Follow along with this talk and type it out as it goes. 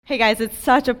Hey guys, it's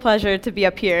such a pleasure to be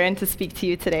up here and to speak to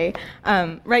you today.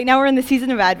 Right now we're in the season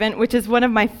of Advent, which is one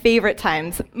of my favorite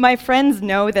times. My friends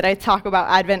know that I talk about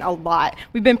Advent a lot.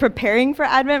 We've been preparing for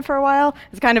Advent for a while.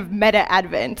 It's kind of meta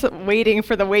Advent, waiting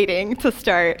for the waiting to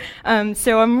start.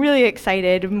 So I'm really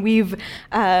excited. We've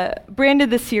branded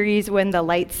the series When the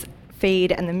Lights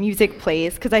Fade and the Music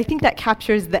Plays, because I think that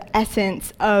captures the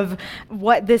essence of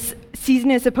what this season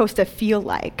is supposed to feel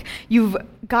like. You've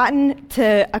gotten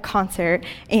to a concert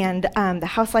and the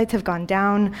house lights have gone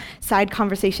down, side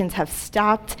conversations have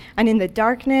stopped, and in the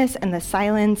darkness and the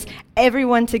silence,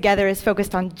 everyone together is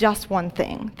focused on just one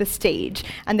thing, the stage,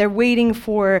 and they're waiting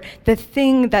for the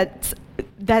thing that's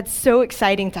so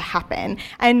exciting to happen.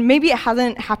 And maybe it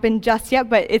hasn't happened just yet,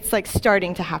 but it's like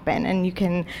starting to happen, and you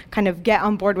can kind of get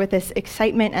on board with this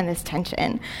excitement and this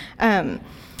tension.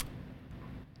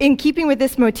 In keeping with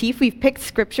this motif, we've picked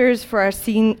scriptures for our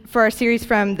series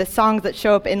from the songs that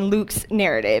show up in Luke's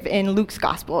narrative, in Luke's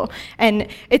gospel. And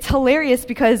it's hilarious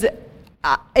because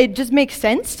it just makes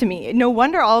sense to me. No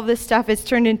wonder all of this stuff is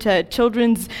turned into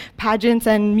children's pageants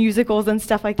and musicals and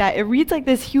stuff like that. It reads like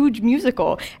this huge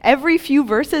musical. Every few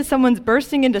verses, someone's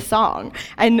bursting into song.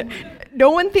 And no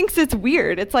one thinks it's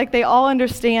weird. It's like they all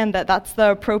understand that that's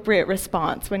the appropriate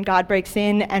response when God breaks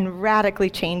in and radically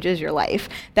changes your life,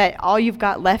 that all you've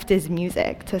got left is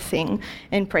music to sing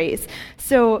and praise.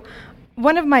 So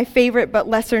one of my favorite but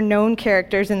lesser-known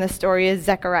characters in the story is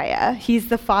Zechariah. He's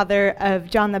the father of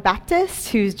John the Baptist,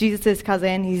 who's Jesus'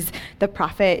 cousin. He's the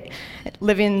prophet,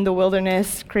 living in the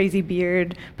wilderness, crazy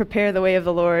beard, prepare the way of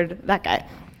the Lord, that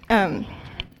guy.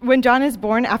 When John is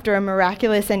born after a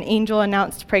miraculous and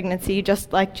angel-announced pregnancy,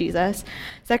 just like Jesus,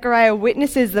 Zechariah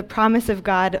witnesses the promise of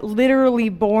God literally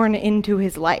born into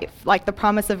his life, like the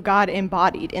promise of God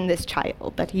embodied in this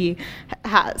child that he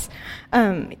has.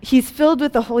 He's filled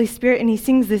with the Holy Spirit, and he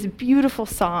sings this beautiful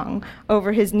song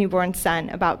over his newborn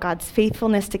son about God's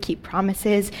faithfulness to keep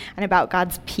promises and about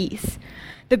God's peace.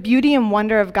 The beauty and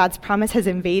wonder of God's promise has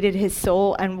invaded his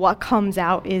soul, and what comes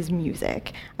out is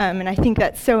music. And I think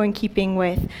that's so in keeping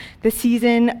with the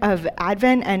season of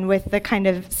Advent and with the kind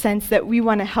of sense that we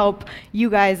want to help you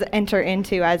guys enter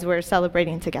into as we're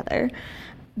celebrating together.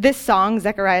 This song,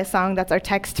 Zechariah's song, that's our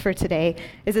text for today,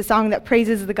 is a song that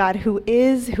praises the God who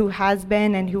is, who has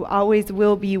been, and who always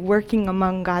will be working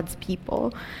among God's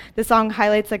people. The song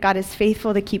highlights that God is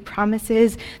faithful to keep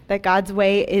promises, that God's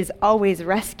way is always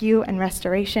rescue and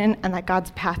restoration, and that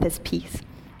God's path is peace.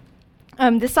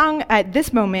 This song at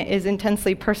this moment is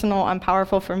intensely personal and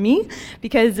powerful for me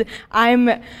because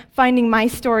I'm finding my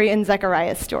story in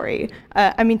Zechariah's story.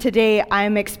 Today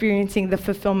I'm experiencing the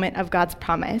fulfillment of God's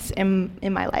promise in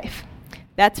my life.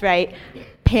 That's right,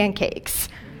 pancakes.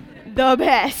 The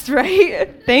best,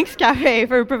 right? Thanks, Cafe,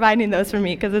 for providing those for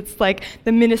me because it's like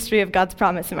the ministry of God's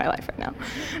promise in my life right now.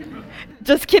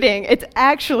 Just kidding. It's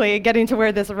actually getting to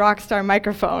wear this rock star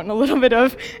microphone. A little bit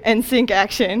of NSYNC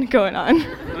action going on.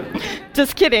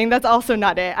 Just kidding. That's also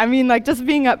not it. Just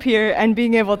being up here and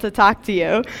being able to talk to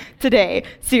you today.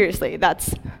 Seriously,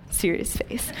 that's serious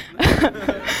face.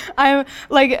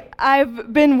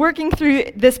 I've been working through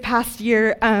this past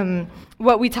year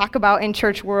what we talk about in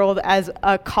church world as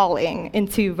a calling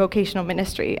into vocational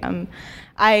ministry.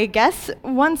 I guess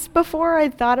once before I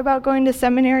thought about going to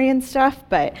seminary and stuff,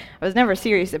 but I was never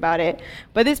serious about it.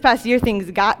 But this past year, things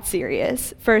got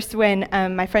serious. First, when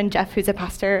my friend Jeff, who's a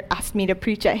pastor, asked me to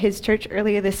preach at his church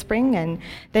earlier this spring, and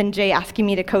then Jay asking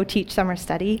me to co-teach summer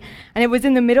study. And it was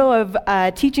in the middle of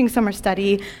teaching summer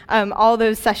study, all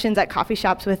those sessions at coffee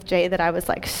shops with Jay, that I was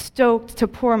stoked to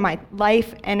pour my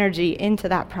life energy into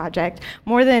that project,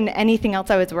 more than anything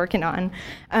else I was working on,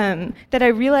 that I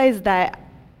realized that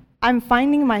I'm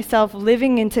finding myself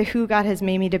living into who God has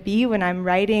made me to be when I'm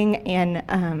writing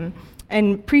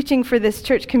and preaching for this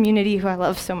church community who I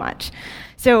love so much.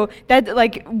 So that,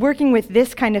 working with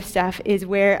this kind of stuff is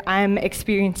where I'm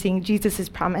experiencing Jesus'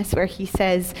 promise, where he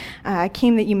says, I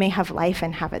came that you may have life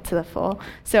and have it to the full.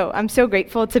 So I'm so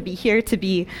grateful to be here, to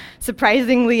be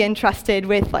surprisingly entrusted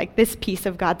with this piece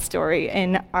of God's story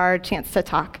and our chance to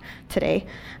talk today.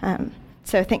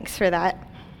 So thanks for that.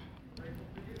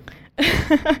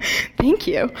 Thank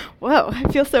you. Whoa, I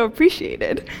feel so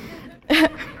appreciated.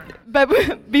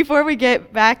 But before we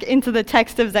get back into the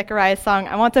text of Zechariah's song,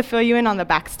 I want to fill you in on the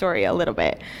backstory a little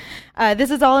bit. This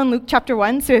is all in Luke chapter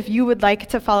 1, so if you would like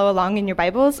to follow along in your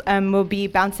Bibles, we'll be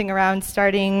bouncing around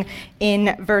starting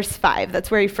in verse 5.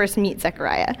 That's where you first meet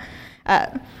Zechariah.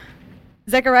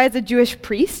 Zechariah is a Jewish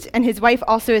priest, and his wife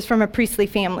also is from a priestly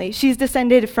family. She's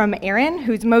descended from Aaron,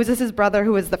 who's Moses' brother,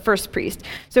 who was the first priest.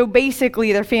 So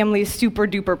basically, their family is super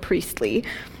duper priestly.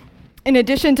 In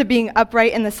addition to being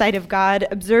upright in the sight of God,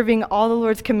 observing all the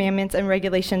Lord's commandments and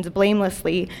regulations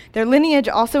blamelessly, their lineage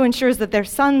also ensures that their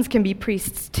sons can be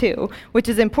priests too, which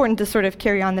is important to sort of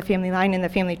carry on the family line and the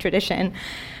family tradition.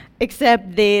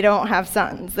 Except they don't have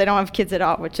sons. They don't have kids at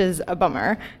all, which is a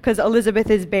bummer, because Elizabeth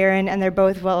is barren and they're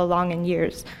both well along in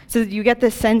years. So you get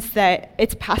the sense that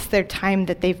it's past their time,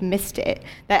 that they've missed it,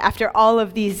 that after all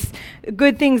of these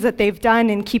good things that they've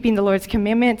done in keeping the Lord's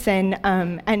commandments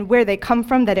and where they come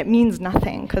from, that it means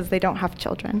nothing because they don't have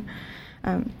children.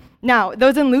 Now,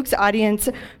 those in Luke's audience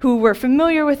who were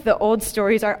familiar with the old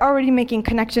stories are already making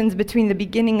connections between the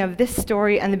beginning of this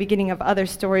story and the beginning of other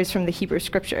stories from the Hebrew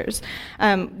scriptures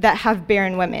that have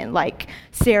barren women, like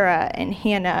Sarah and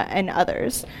Hannah and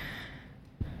others.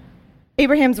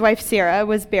 Abraham's wife Sarah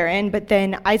was barren, but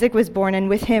then Isaac was born, and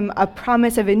with him a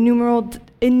promise of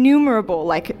innumerable,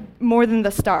 like more than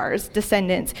the stars,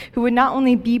 descendants who would not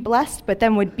only be blessed, but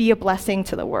then would be a blessing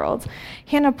to the world.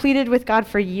 Hannah pleaded with God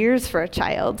for years for a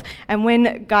child, and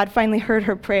when God finally heard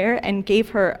her prayer and gave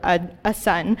her a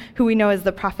son, who we know as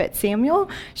the prophet Samuel,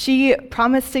 she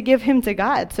promised to give him to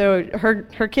God. So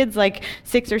her kid's like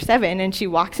 6 or 7, and she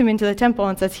walks him into the temple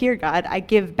and says, "Here, God, I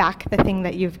give back the thing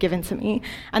that you've given to me."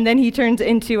 And then he turns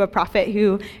into a prophet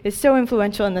who is so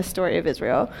influential in the story of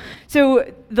Israel. So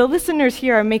the listeners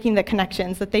here are making the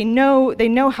connections, that they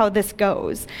know how this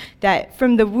goes, that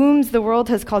from the wombs the world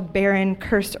has called barren,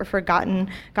 cursed, or forgotten,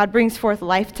 God brings forth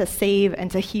life to save and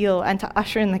to heal and to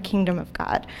usher in the kingdom of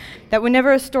God. That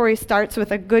whenever a story starts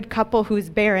with a good couple who's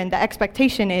barren, the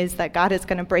expectation is that God is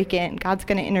going to break in, God's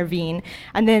going to intervene,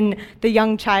 and then the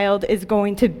young child is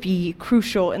going to be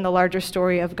crucial in the larger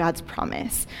story of God's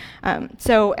promise.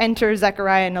 So enter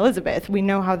Zechariah and Elizabeth. We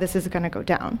know how this is going to go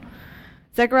down.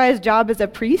 Zechariah's job as a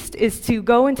priest is to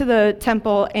go into the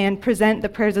temple and present the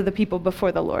prayers of the people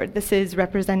before the Lord. This is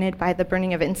represented by the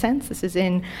burning of incense. This is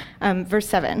in verse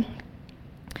 7.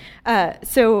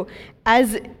 So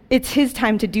as it's his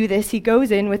time to do this, he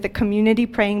goes in with the community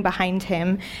praying behind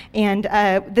him, and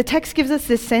the text gives us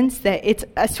this sense that it's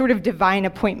a sort of divine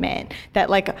appointment, that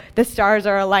like the stars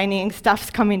are aligning, stuff's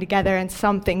coming together, and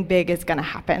something big is going to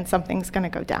happen, something's going to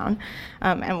go down.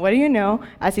 And what do you know?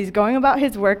 As he's going about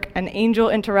his work, an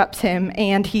angel interrupts him,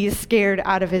 and he's scared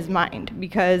out of his mind,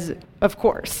 because, of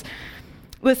course.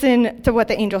 Listen to what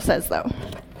the angel says, though.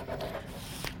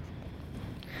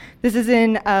 This is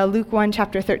in Luke 1,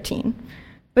 chapter 13.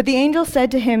 But the angel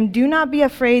said to him, "Do not be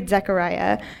afraid,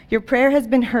 Zechariah. Your prayer has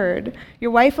been heard.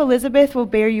 Your wife Elizabeth will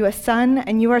bear you a son,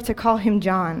 and you are to call him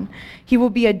John. He will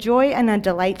be a joy and a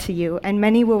delight to you, and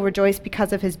many will rejoice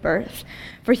because of his birth.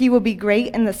 For he will be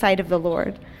great in the sight of the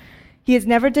Lord. He is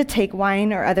never to take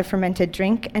wine or other fermented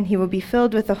drink, and he will be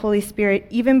filled with the Holy Spirit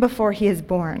even before he is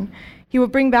born. He will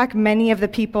bring back many of the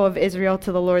people of Israel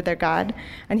to the Lord their God,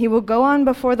 and he will go on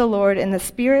before the Lord in the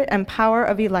spirit and power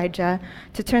of Elijah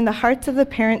to turn the hearts of the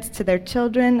parents to their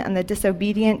children and the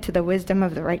disobedient to the wisdom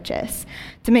of the righteous,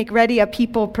 to make ready a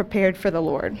people prepared for the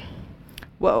Lord."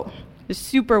 Whoa,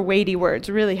 super weighty words,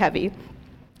 really heavy.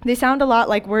 They sound a lot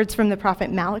like words from the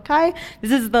prophet Malachi.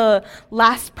 This is the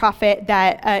last prophet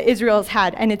that Israel's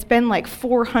had, and it's been like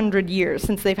 400 years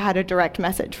since they've had a direct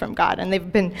message from God, and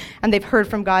they've heard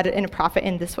from God in a prophet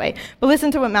in this way. But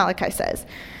listen to what Malachi says.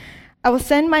 "I will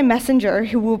send my messenger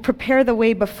who will prepare the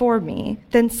way before me.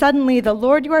 Then suddenly the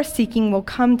Lord you are seeking will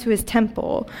come to his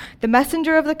temple. The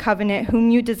messenger of the covenant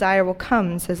whom you desire will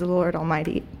come, says the Lord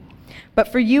Almighty. But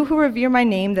for you who revere my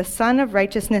name, the Son of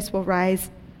Righteousness will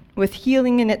rise with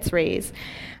healing in its rays,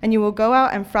 and you will go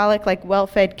out and frolic like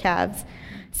well-fed calves.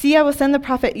 See, I will send the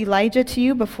prophet Elijah to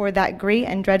you before that great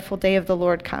and dreadful day of the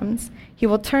Lord comes. He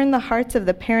will turn the hearts of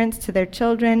the parents to their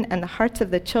children and the hearts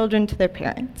of the children to their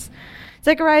parents."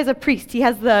 Zechariah is a priest. He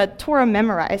has the Torah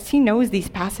memorized. He knows these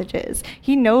passages.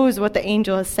 He knows what the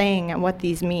angel is saying and what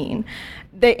these mean.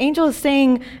 The angel is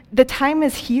saying, the time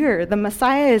is here. The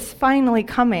Messiah is finally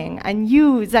coming. And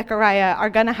you, Zechariah,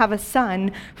 are going to have a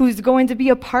son who's going to be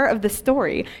a part of the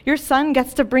story. Your son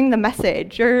gets to bring the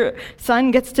message. Your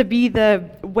son gets to be the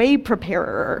way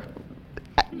preparer.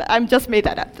 I just made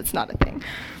that up. That's not a thing.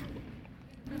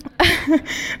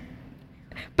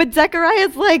 But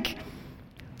Zechariah's like,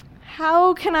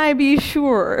 how can I be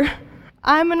sure?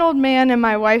 I'm an old man and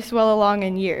my wife's well along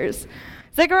in years.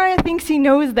 Zechariah thinks he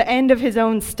knows the end of his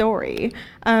own story.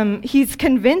 He's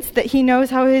convinced that he knows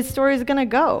how his story is going to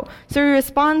go. So he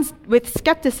responds with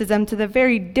skepticism to the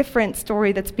very different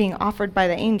story that's being offered by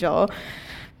the angel.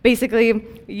 Basically,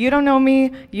 you don't know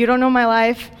me, you don't know my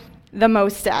life, the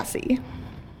most sassy.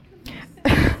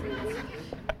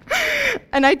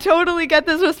 And I totally get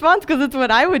this response because it's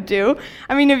what I would do.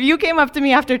 I mean, if you came up to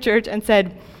me after church and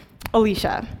said,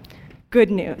 "Alicia, good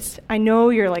news. I know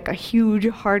you're like a huge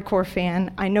hardcore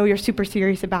fan. I know you're super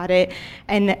serious about it.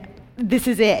 And this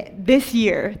is it. This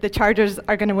year, the Chargers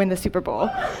are going to win the Super Bowl.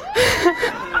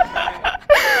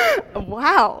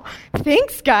 Wow.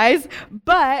 Thanks, guys.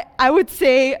 But I would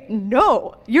say,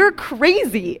 no, you're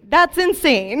crazy. That's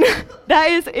insane. That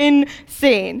is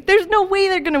insane. There's no way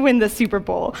they're going to win the Super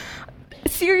Bowl.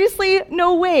 Seriously,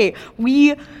 no way.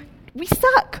 We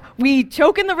suck. We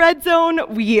choke in the red zone.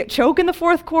 We choke in the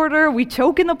fourth quarter. We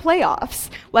choke in the playoffs.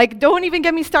 Like, don't even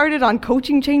get me started on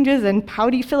coaching changes and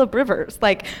pouty Phillip Rivers.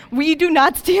 Like, we do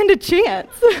not stand a chance.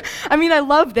 I mean, I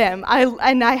love them.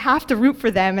 I have to root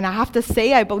for them, and I have to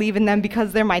say I believe in them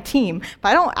because they're my team. But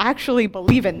I don't actually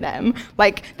believe in them.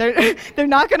 Like, they're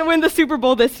not going to win the Super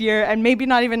Bowl this year, and maybe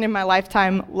not even in my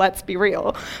lifetime. Let's be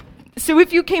real. So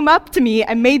if you came up to me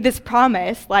and made this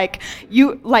promise, like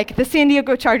the San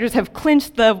Diego Chargers have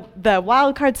clinched the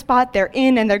wild card spot, they're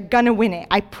in and they're gonna win it,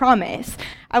 I promise,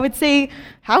 I would say,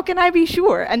 how can I be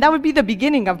sure? And that would be the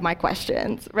beginning of my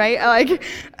questions, right? Like,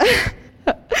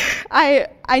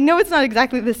 I know it's not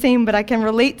exactly the same, but I can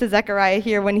relate to Zechariah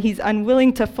here when he's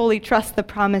unwilling to fully trust the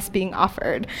promise being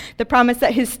offered, the promise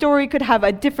that his story could have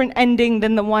a different ending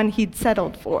than the one he'd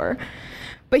settled for.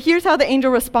 But here's how the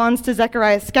angel responds to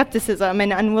Zechariah's skepticism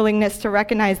and unwillingness to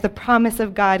recognize the promise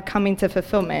of God coming to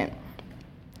fulfillment.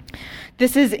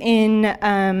 This is in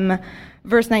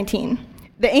verse 19.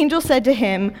 The angel said to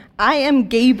him, I am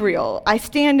Gabriel. I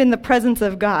stand in the presence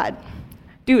of God.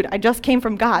 Dude, I just came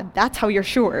from God. That's how you're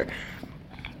sure.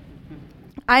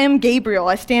 I am Gabriel.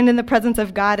 I stand in the presence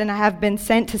of God, and I have been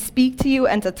sent to speak to you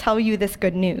and to tell you this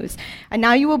good news. And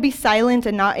now you will be silent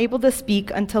and not able to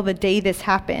speak until the day this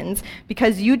happens,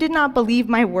 because you did not believe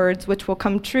my words, which will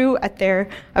come true at their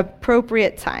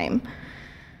appropriate time.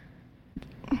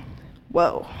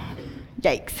 Whoa.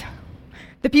 Yikes.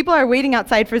 The people are waiting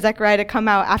outside for Zechariah to come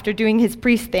out after doing his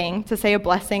priest thing, to say a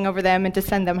blessing over them and to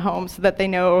send them home so that they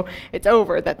know it's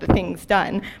over, that the thing's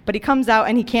done. But he comes out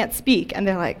and he can't speak, and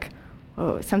they're like,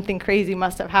 oh, something crazy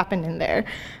must have happened in there.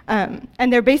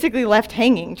 And they're basically left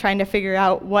hanging, trying to figure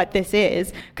out what this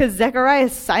is, because Zechariah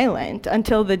is silent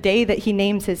until the day that he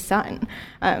names his son.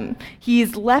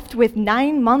 He's left with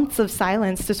 9 months of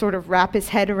silence to sort of wrap his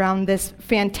head around this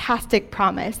fantastic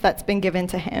promise that's been given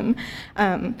to him.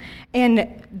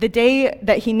 And the day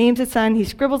that he names his son, he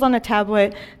scribbles on a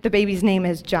tablet, the baby's name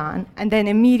is John. And then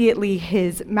immediately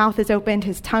his mouth is opened,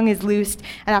 his tongue is loosed,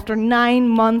 and after 9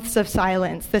 months of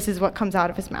silence, this is what comes out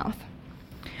of his mouth.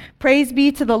 Praise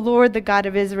be to the Lord, the God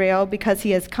of Israel, because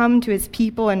he has come to his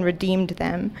people and redeemed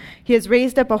them. He has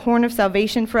raised up a horn of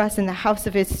salvation for us in the house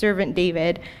of his servant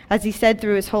David, as he said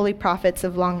through his holy prophets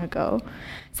of long ago.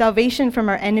 Salvation from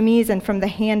our enemies and from the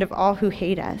hand of all who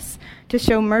hate us, to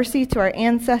show mercy to our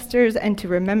ancestors and to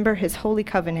remember his holy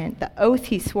covenant, the oath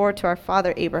he swore to our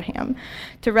father Abraham,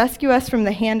 to rescue us from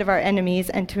the hand of our enemies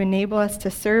and to enable us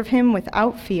to serve him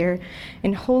without fear,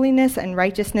 in holiness and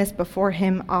righteousness before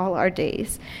him all our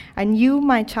days. And you,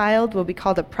 my child, will be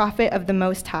called a prophet of the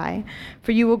Most High,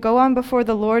 for you will go on before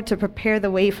the Lord to prepare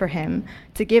the way for him,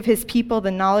 to give his people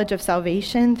the knowledge of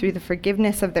salvation through the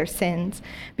forgiveness of their sins,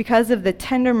 because of the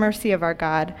tender mercy of our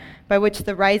God, by which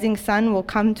the rising sun will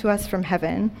come to us from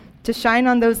heaven, to shine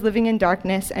on those living in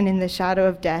darkness and in the shadow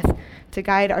of death, to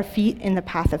guide our feet in the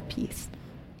path of peace.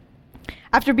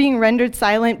 After being rendered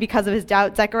silent because of his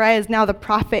doubt, Zechariah is now the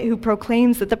prophet who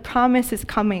proclaims that the promise is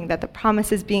coming, that the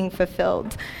promise is being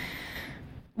fulfilled.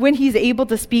 When he's able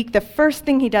to speak, the first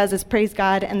thing he does is praise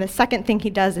God, and the second thing he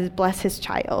does is bless his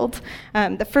child.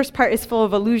 The first part is full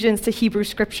of allusions to Hebrew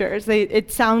scriptures.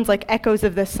 It sounds like echoes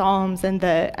of the Psalms and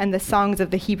the songs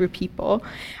of the Hebrew people.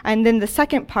 And then the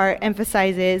second part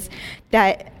emphasizes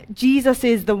that Jesus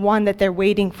is the one that they're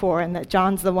waiting for, and that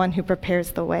John's the one who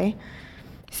prepares the way.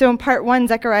 So in part 1,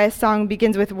 Zechariah's song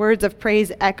begins with words of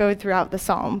praise echoed throughout the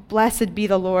psalm. Blessed be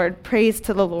the Lord, praise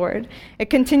to the Lord. It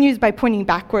continues by pointing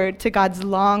backward to God's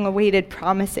long-awaited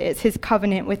promises, his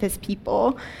covenant with his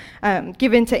people,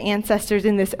 given to ancestors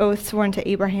in this oath sworn to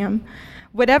Abraham.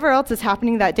 Whatever else is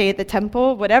happening that day at the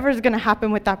temple, whatever is going to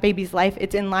happen with that baby's life,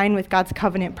 it's in line with God's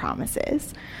covenant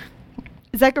promises.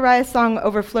 Zechariah's song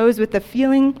overflows with the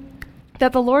feeling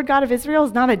that the Lord God of Israel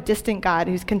is not a distant God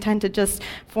who's content to just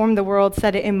form the world,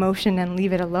 set it in motion, and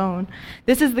leave it alone.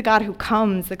 This is the God who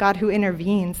comes, the God who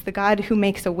intervenes, the God who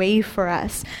makes a way for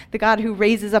us, the God who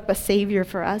raises up a Savior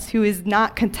for us, who is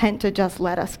not content to just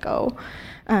let us go.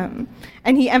 And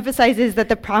he emphasizes that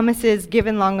the promises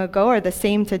given long ago are the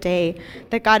same today,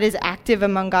 that God is active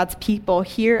among God's people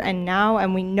here and now,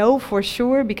 and we know for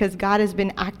sure because God has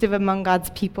been active among God's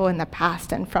people in the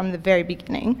past and from the very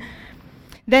beginning.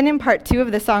 Then in part 2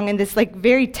 of the song, in this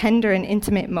very tender and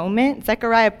intimate moment,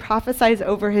 Zechariah prophesies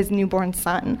over his newborn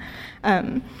son,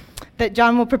 that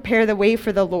John will prepare the way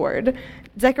for the Lord.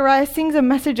 Zechariah sings a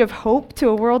message of hope to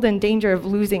a world in danger of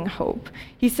losing hope.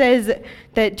 He says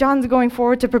that John's going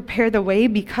forward to prepare the way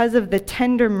because of the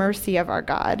tender mercy of our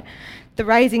God. The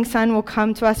rising sun will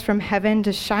come to us from heaven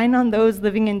to shine on those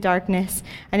living in darkness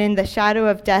and in the shadow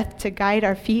of death, to guide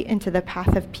our feet into the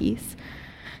path of peace.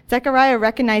 Zechariah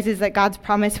recognizes that God's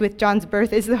promise with John's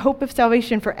birth is the hope of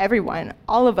salvation for everyone.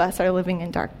 All of us are living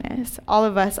in darkness. All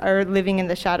of us are living in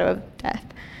the shadow of death.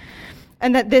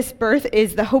 And that this birth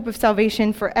is the hope of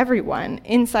salvation for everyone,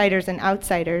 insiders and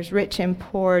outsiders, rich and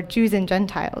poor, Jews and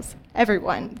Gentiles.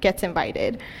 Everyone gets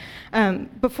invited.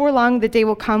 Before long, the day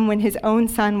will come when his own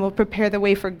son will prepare the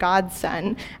way for God's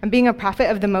son. And being a prophet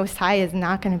of the Most High is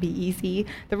not going to be easy.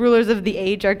 The rulers of the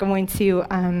age are going to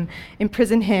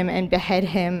imprison him and behead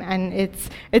him, and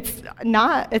it's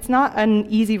not an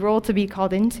easy role to be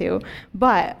called into.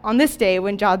 But on this day,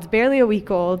 when John's barely a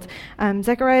week old,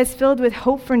 Zechariah is filled with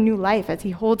hope for new life as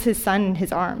he holds his son in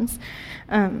his arms.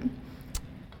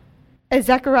 As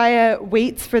Zechariah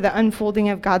waits for the unfolding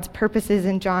of God's purposes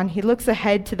in John, he looks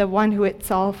ahead to the one who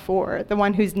it's all for, the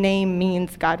one whose name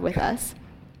means God with us.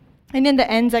 And in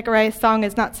the end, Zechariah's song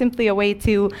is not simply a way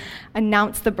to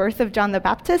announce the birth of John the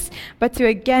Baptist, but to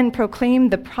again proclaim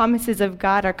the promises of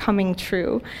God are coming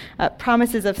true,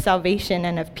 promises of salvation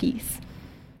and of peace.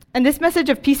 And this message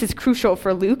of peace is crucial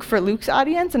for Luke's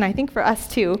audience, and I think for us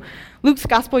too. Luke's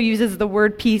gospel uses the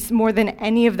word peace more than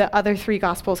any of the other 3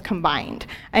 gospels combined.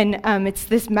 And it's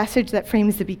this message that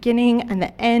frames the beginning and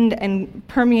the end and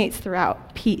permeates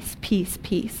throughout. Peace, peace,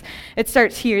 peace. It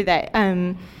starts here that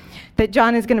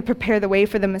John is going to prepare the way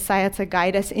for the Messiah to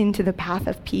guide us into the path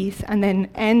of peace, and then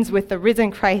ends with the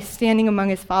risen Christ standing among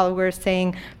his followers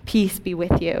saying, "Peace be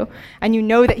with you." And you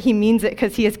know that he means it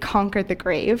because he has conquered the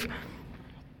grave.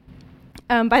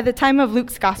 By the time of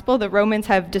Luke's gospel, the Romans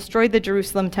have destroyed the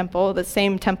Jerusalem temple, the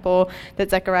same temple that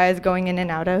Zechariah is going in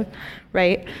and out of,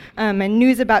 right? And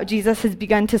news about Jesus has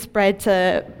begun to spread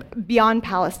to beyond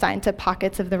Palestine, to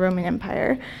pockets of the Roman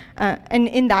Empire. And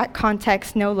in that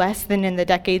context, no less than in the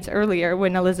decades earlier,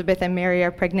 when Elizabeth and Mary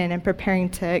are pregnant and preparing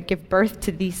to give birth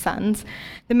to these sons,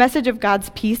 the message of God's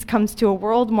peace comes to a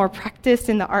world more practiced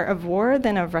in the art of war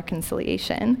than of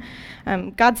reconciliation.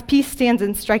 God's peace stands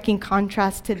in striking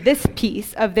contrast to this peace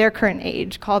of their current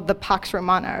age, called the Pax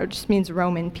Romana, which just means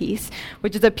Roman peace,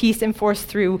 which is a peace enforced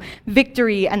through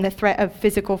victory and the threat of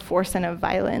physical force and of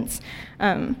violence.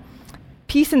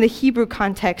 Peace in the Hebrew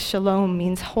context, shalom,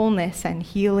 means wholeness and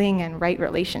healing and right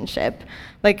relationship.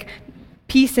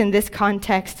 Peace in this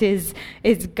context is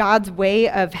God's way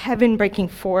of heaven breaking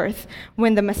forth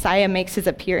when the Messiah makes his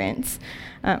appearance.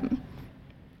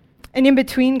 And in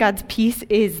between, God's peace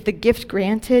is the gift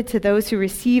granted to those who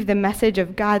receive the message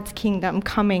of God's kingdom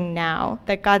coming now,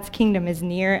 that God's kingdom is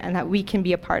near and that we can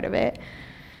be a part of it.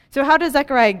 So how does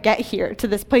Zechariah get here to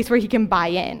this place where he can buy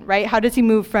in, right? How does he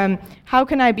move from, how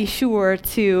can I be sure,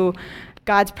 to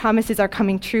God's promises are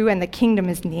coming true and the kingdom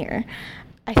is near?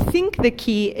 I think the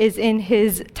key is in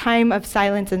his time of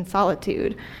silence and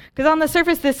solitude. Because on the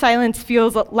surface, this silence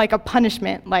feels like a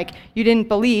punishment, like you didn't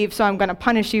believe, so I'm going to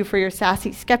punish you for your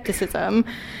sassy skepticism.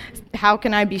 How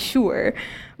can I be sure?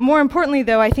 More importantly,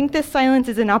 though, I think this silence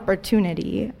is an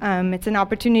opportunity. It's an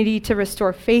opportunity to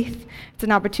restore faith. It's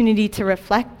an opportunity to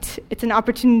reflect. It's an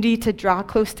opportunity to draw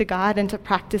close to God and to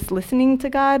practice listening to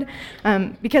God,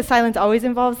 because silence always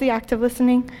involves the act of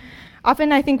listening.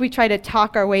 Often I think we try to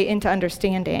talk our way into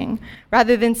understanding.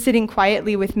 Rather than sitting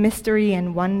quietly with mystery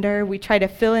and wonder, we try to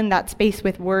fill in that space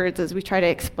with words as we try to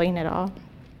explain it all.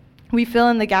 We fill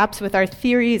in the gaps with our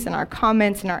theories and our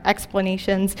comments and our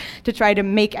explanations to try to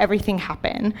make everything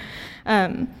happen.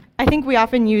 I think we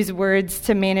often use words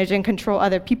to manage and control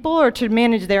other people or to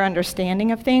manage their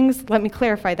understanding of things. Let me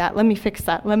clarify that. Let me fix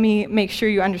that. Let me make sure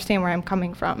you understand where I'm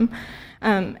coming from.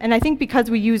 And I think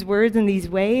because we use words in these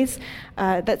ways,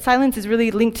 that silence is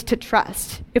really linked to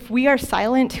trust. If we are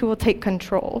silent, who will take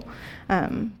control?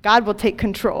 God will take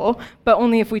control, but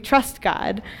only if we trust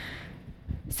God.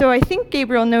 So I think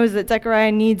Gabriel knows that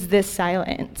Zechariah needs this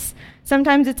silence.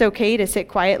 Sometimes it's okay to sit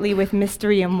quietly with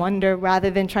mystery and wonder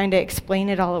rather than trying to explain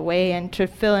it all away and to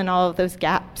fill in all of those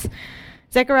gaps.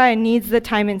 Zechariah needs the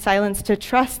time in silence to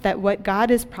trust that what God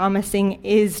is promising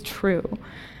is true.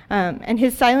 And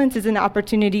his silence is an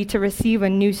opportunity to receive a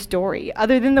new story,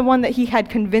 other than the one that he had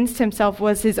convinced himself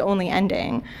was his only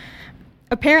ending.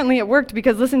 Apparently it worked,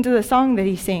 because listen to the song that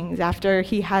he sings after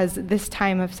he has this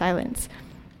time of silence.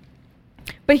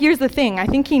 But here's the thing. I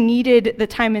think he needed the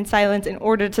time in silence in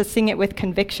order to sing it with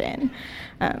conviction,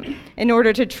 in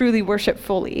order to truly worship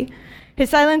fully.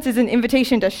 His silence is an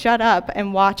invitation to shut up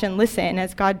and watch and listen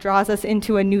as God draws us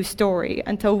into a new story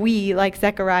until we, like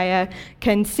Zechariah,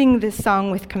 can sing this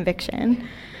song with conviction.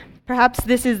 Perhaps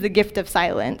this is the gift of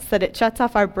silence, that it shuts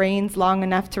off our brains long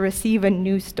enough to receive a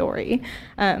new story,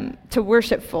 to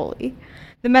worship fully.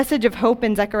 The message of hope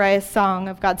in Zechariah's song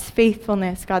of God's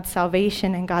faithfulness, God's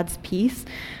salvation, and God's peace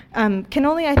can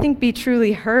only, I think, be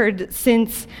truly heard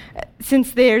since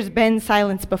there's been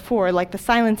silence before. Like, the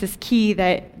silence is key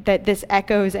that this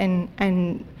echoes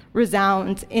and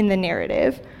resounds in the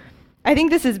narrative. I think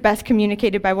this is best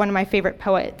communicated by one of my favorite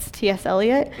poets, T.S.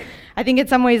 Eliot. I think in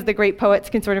some ways the great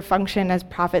poets can sort of function as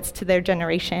prophets to their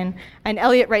generation. And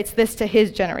Eliot writes this to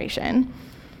his generation.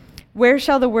 Where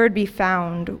shall the word be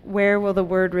found? Where will the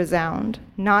word resound?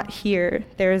 Not here.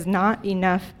 There is not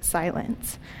enough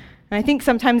silence. And I think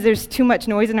sometimes there's too much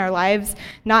noise in our lives,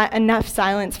 not enough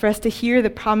silence for us to hear the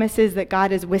promises that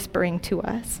God is whispering to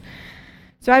us.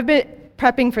 So I've been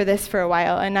prepping for this for a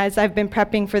while, and as I've been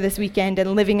prepping for this weekend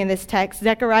and living in this text,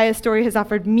 Zechariah's story has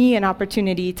offered me an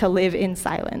opportunity to live in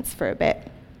silence for a bit.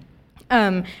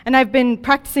 And I've been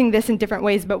practicing this in different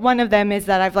ways, but one of them is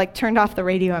that I've turned off the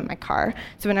radio in my car.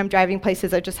 So when I'm driving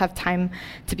places, I just have time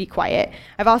to be quiet.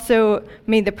 I've also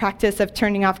made the practice of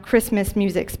turning off Christmas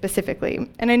music specifically.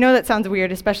 And I know that sounds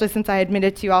weird, especially since I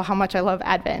admitted to you all how much I love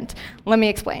Advent. Let me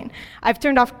explain. I've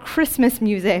turned off Christmas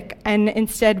music and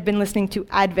instead been listening to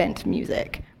Advent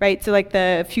music. Right, so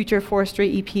the Future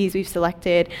Forestry EPs we've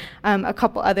selected, a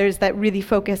couple others that really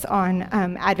focus on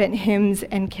Advent hymns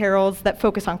and carols that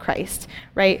focus on Christ,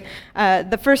 right?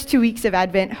 The first 2 weeks of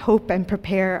Advent, Hope and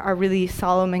Prepare, are really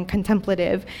solemn and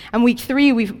contemplative. And week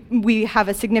 3, we have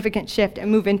a significant shift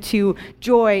and move into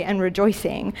joy and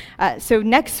rejoicing. So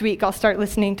next week, I'll start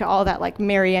listening to all that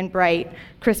merry and bright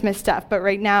Christmas stuff. But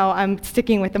right now, I'm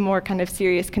sticking with the more kind of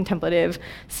serious contemplative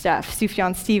stuff.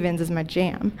 Sufjan Stevens is my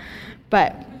jam.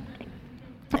 But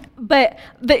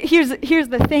here's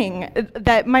the thing,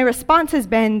 that my response has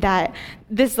been that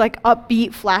this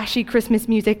upbeat, flashy Christmas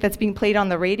music that's being played on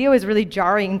the radio is really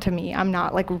jarring to me. I'm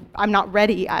not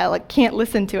ready. I can't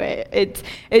listen to it.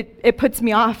 It puts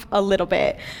me off a little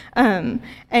bit. And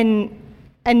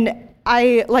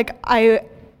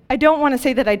I don't want to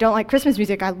say that I don't like Christmas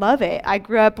music. I love it. I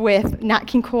grew up with Nat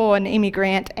King Cole and Amy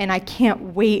Grant, and I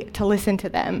can't wait to listen to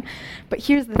them. But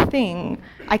here's the thing.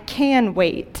 I can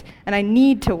wait, and I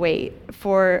need to wait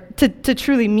to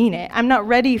truly mean it. I'm not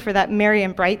ready for that merry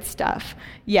and bright stuff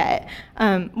yet.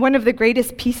 One of the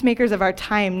greatest peacemakers of our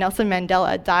time, Nelson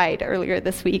Mandela, died earlier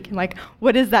this week. And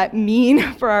what does that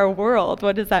mean for our world?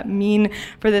 What does that mean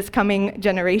for this coming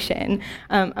generation?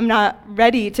 I'm not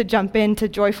ready to jump into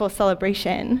joyful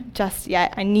celebration just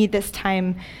yet. I need this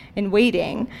time in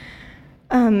waiting.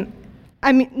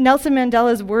 Nelson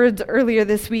Mandela's words earlier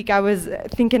this week, I was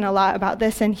thinking a lot about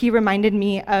this, and he reminded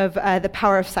me of the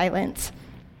power of silence.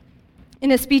 In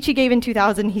a speech he gave in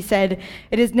 2000, he said,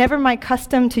 "It is never my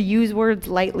custom to use words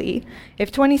lightly.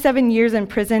 If 27 years in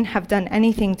prison have done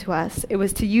anything to us, it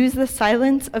was to use the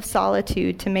silence of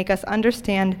solitude to make us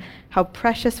understand how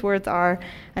precious words are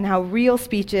and how real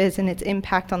speech is in its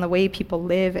impact on the way people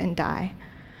live and die."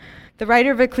 The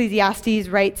writer of Ecclesiastes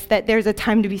writes that there's a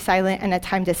time to be silent and a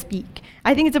time to speak.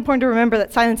 I think it's important to remember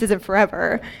that silence isn't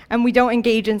forever, and we don't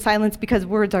engage in silence because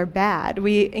words are bad.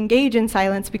 We engage in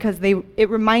silence because it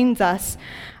reminds us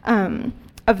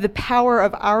of the power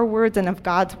of our words and of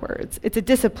God's words. It's a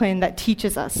discipline that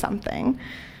teaches us something.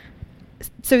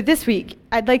 So this week,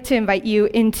 I'd like to invite you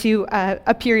into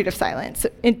a period of silence,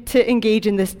 to engage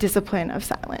in this discipline of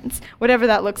silence, whatever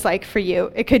that looks like for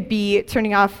you. It could be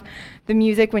turning off the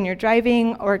music when you're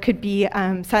driving, or it could be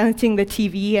silencing the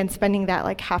TV and spending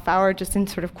that half hour just in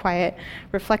sort of quiet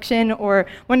reflection. Or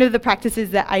one of the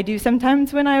practices that I do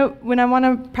sometimes when I want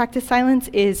to practice silence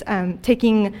is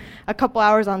taking a couple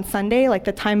hours on Sunday,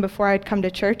 the time before I'd come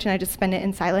to church, and I just spend it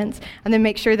in silence, and then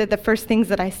make sure that the first things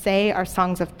that I say are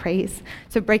songs of praise.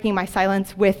 So breaking my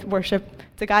silence with worship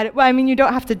to God. Well, you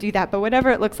don't have to do that, but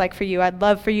whatever it looks like for you, I'd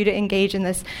love for you to engage in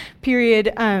this period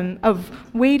of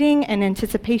waiting and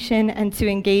anticipation, and to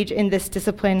engage in this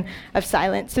discipline of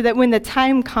silence, so that when the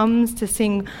time comes to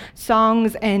sing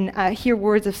songs and hear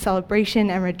words of celebration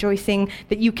and rejoicing,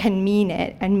 that you can mean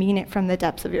it, and mean it from the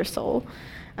depths of your soul.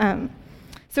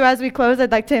 So as we close,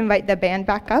 I'd like to invite the band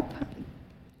back up.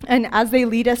 And as they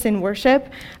lead us in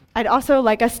worship, I'd also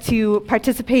like us to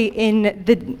participate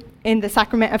in the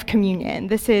sacrament of communion.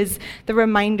 This is the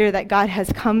reminder that God has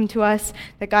come to us,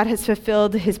 that God has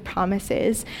fulfilled his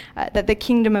promises, that the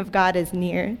kingdom of God is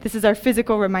near. This is our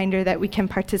physical reminder that we can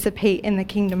participate in the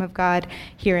kingdom of God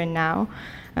here and now.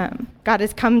 God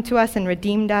has come to us and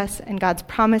redeemed us, and God's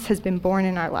promise has been born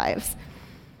in our lives.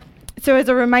 So as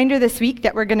a reminder this week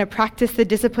that we're going to practice the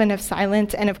discipline of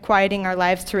silence and of quieting our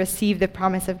lives to receive the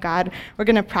promise of God, we're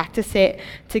going to practice it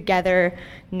together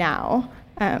now.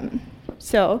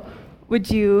 So would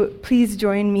you please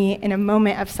join me in a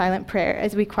moment of silent prayer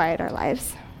as we quiet our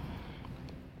lives?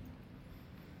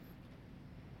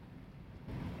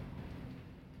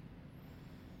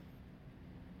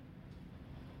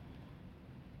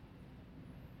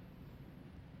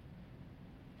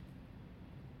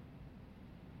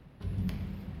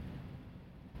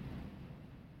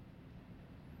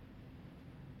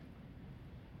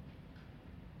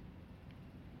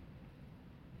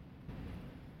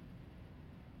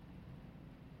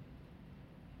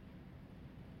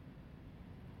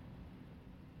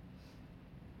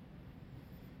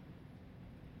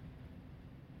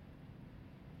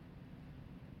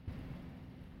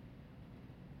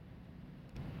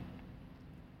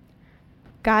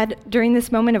 God, during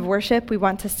this moment of worship, we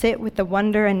want to sit with the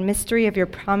wonder and mystery of your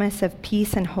promise of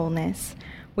peace and wholeness.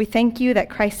 We thank you that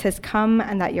Christ has come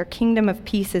and that your kingdom of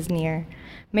peace is near.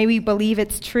 May we believe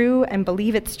it's true and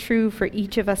believe it's true for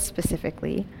each of us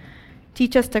specifically.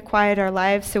 Teach us to quiet our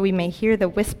lives so we may hear the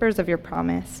whispers of your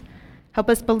promise. Help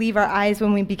us believe our eyes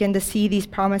when we begin to see these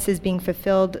promises being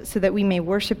fulfilled so that we may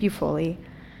worship you fully.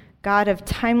 God of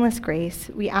timeless grace,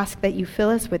 we ask that you fill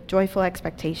us with joyful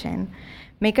expectation.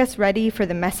 Make us ready for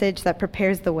the message that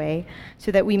prepares the way,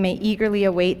 so that we may eagerly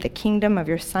await the kingdom of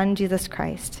your Son, Jesus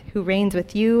Christ, who reigns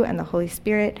with you and the Holy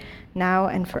Spirit, now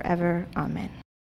and forever. Amen.